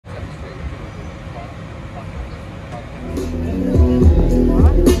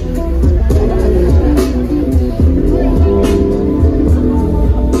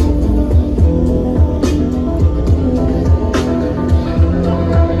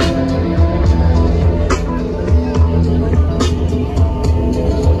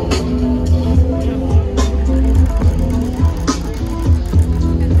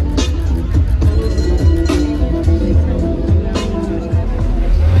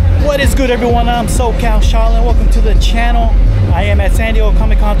What is good, everyone? I'm SoCal Shaolin. Welcome to the channel. I am at San Diego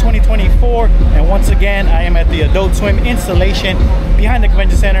Comic Con 2024, and once again I am at the Adult Swim installation behind the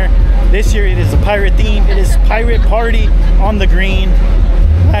convention center. This year it is a pirate theme. It is Pirate Party on the green.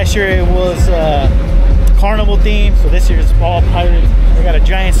 Last year it was carnival theme, so this year is all pirates. They got a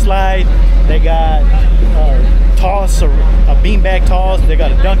giant slide, they got toss, a beanbag toss, they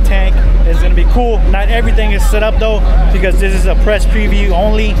got a dunk tank. It's gonna be cool. Not everything is set up though, because this is a press preview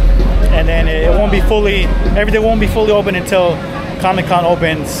only, and then everything won't be fully open until Comic-Con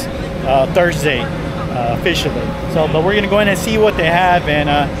opens Thursday officially. So, but we're gonna go in and see what they have, and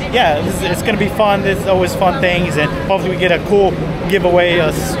yeah, it's gonna be fun. There's always fun things, and hopefully we get a cool giveaway,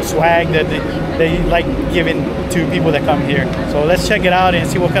 swag that they like giving to people that come here. So let's check it out and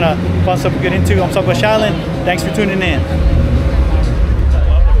see what kind of fun stuff we get into. I'm SoCal Shaolin. Thanks for tuning in.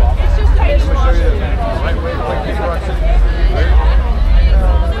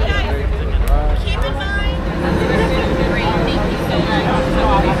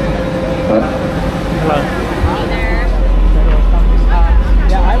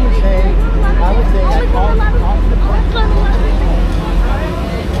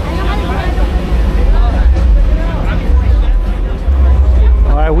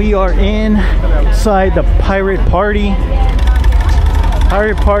 We are inside the Pirate Party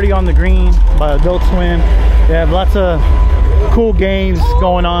on the green by Adult Swim. They have lots of cool games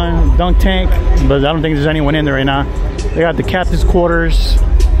going on. Dunk tank, but I don't think there's anyone in there right now. They got the captain's quarters.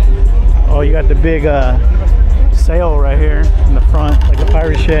 Oh, you got the big sail right here in the front, like a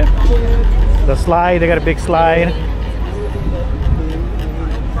pirate ship. The slide, they got a big slide.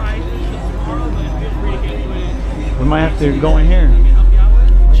 We might have to go in here.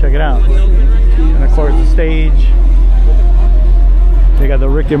 Check it out. And of course the stage. They got the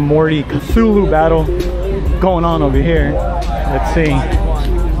Rick and Morty Cthulhu battle going on over here. Let's see.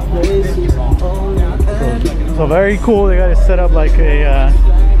 So very cool. They got it set up like a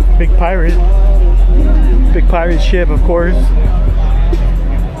big pirate ship, of course.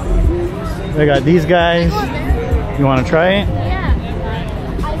 They got these guys. You want to try it? Yeah.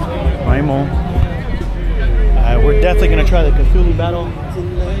 We're definitely gonna try the Cthulhu battle.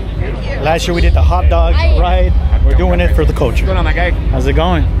 Last year we did the hot dog ride. We're doing it for the culture. What's going on, my guy? How's it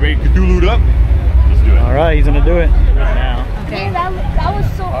going? Ready to Cthulhu'd up? Let's do it. All right, he's gonna do it right now. Okay. That was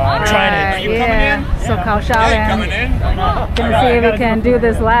so hard. I'm trying it. Are you coming in? SoCal Shaolin. Coming in? Gonna see if he can do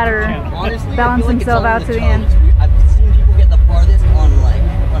this ladder. Balance himself out to the end. I've seen people get the farthest on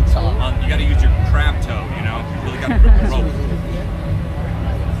top. You gotta use your crab toe, you know? You really gotta grip the rope.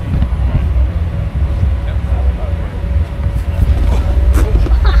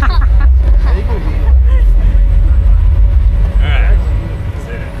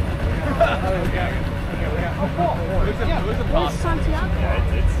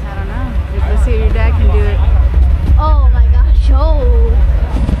 Let's see if your dad can do it. Oh my gosh, oh.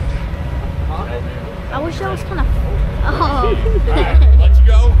 I wish that was kind of... Oh. Alright, let's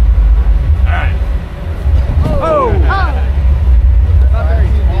go. Alright. Oh.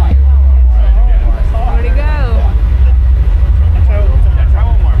 Where'd he go? Try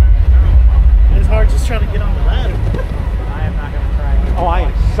one more, man. It's hard just trying to get on the ladder. I am not going to try it. Oh, I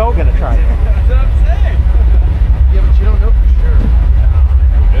am so going to try it. That's what I'm saying. Yeah, but you don't know for sure.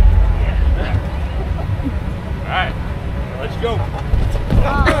 Alright, let's go.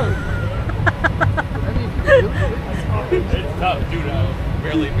 It's tough, dude. I've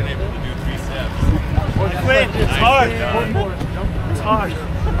barely been able to do 3 steps. Quit. It's hard. It's hard. You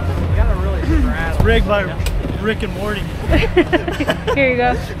gotta really straddle. It's rigged by Rick and Morty. Here you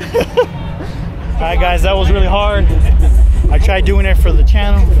go. Alright guys, that was really hard. I tried doing it for the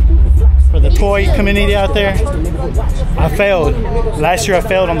channel, for the toy community out there. I failed. Last year I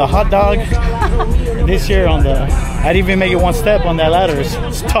failed on the hot dog. This year on the... I didn't even make it 1 step on that ladder.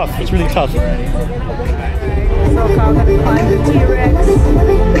 It's tough. It's really tough. SoCal gonna climb the T-Rex.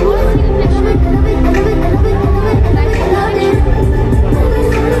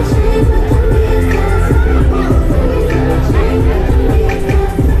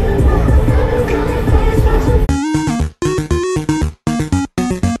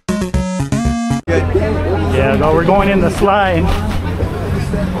 Yeah, no, we're going in the slide.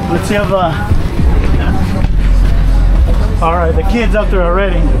 Let's see if all right, the kid's up there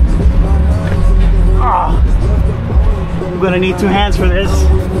already. Ah, I'm gonna need 2 hands for this.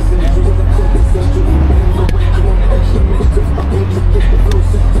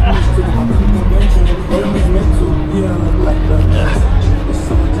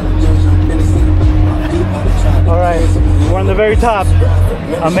 All right, we're on the very top.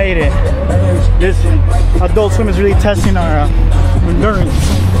 I made it. This Adult Swim is really testing our endurance.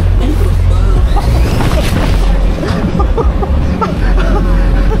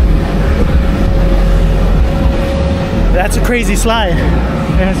 crazy slide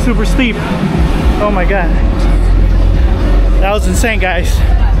and it's super steep. Oh my god, that was insane, guys.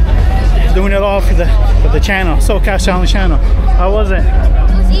 Doing it all for the channel, SoCal Shaolin channel. How was it? It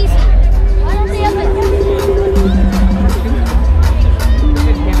was easy. Why don't they have it?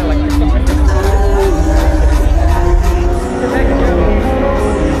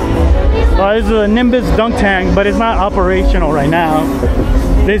 Well, this is a Nimbus dunk tank, but it's not operational right now.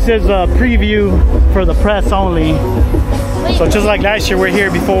 This is a preview for the press only. So just like last year, we're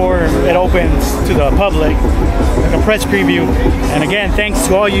here before it opens to the public, like a press preview. And again, thanks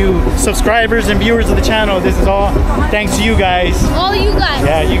to all you subscribers and viewers of the channel. This is all thanks to you guys. All you guys.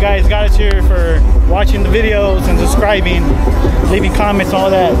 Yeah, you guys got us here for watching the videos and subscribing, leaving comments, all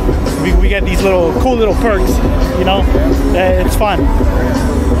that. We get these cool little perks, you know. It's fun.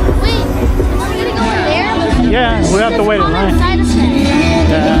 Wait, are we gonna go in there? Yeah, we have to wait in line. Side effect.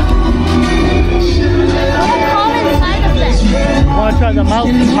 Yeah. Common side effect. Want to try the mouth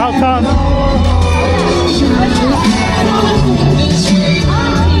toss?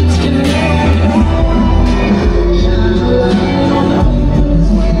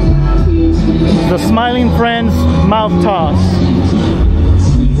 The Smiling Friends mouth toss.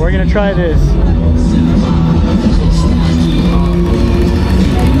 We're gonna try this.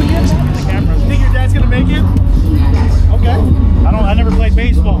 Think your dad's gonna make it? Okay. I never played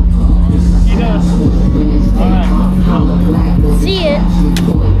baseball. He does. All right. See it.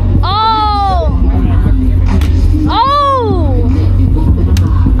 Oh! Oh!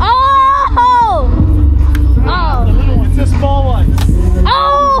 Oh! Oh! It's a small one.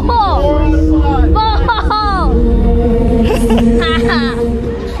 Oh!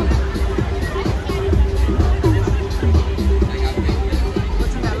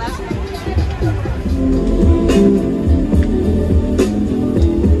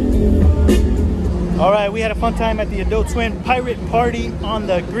 All right, we had a fun time at the Adult Swim Pirate Party on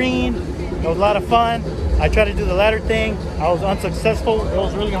the green. It was a lot of fun. I tried to do the ladder thing. I was unsuccessful. It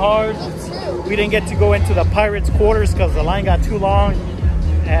was really hard. We didn't get to go into the Pirates quarters because the line got too long,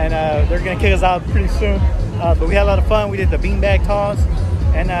 and they're gonna kick us out pretty soon. But we had a lot of fun. We did the beanbag toss,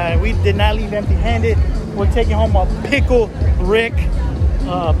 and we did not leave empty-handed. We're taking home a Pickle Rick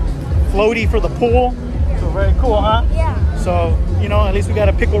floaty for the pool. So very cool, huh? Yeah. So, you know, at least we got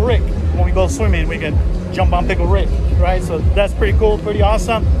a Pickle Rick. When we go swimming, we can jump on Pickle Rick, right? So that's pretty cool, pretty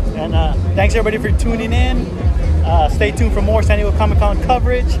awesome. And thanks everybody for tuning in. Stay tuned for more San Diego Comic-Con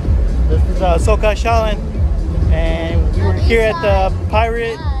coverage. This is SoCal Shaolin, and we were here at the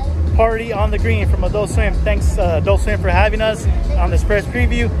Pirate Party on the green from Adult Swim. Thanks Adult Swim for having us on this press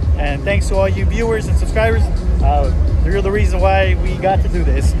preview, and thanks to all you viewers and subscribers. You're the reason why we got to do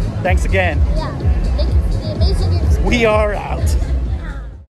this. Thanks again. Yeah. Thank you for the amazing experience. We are out.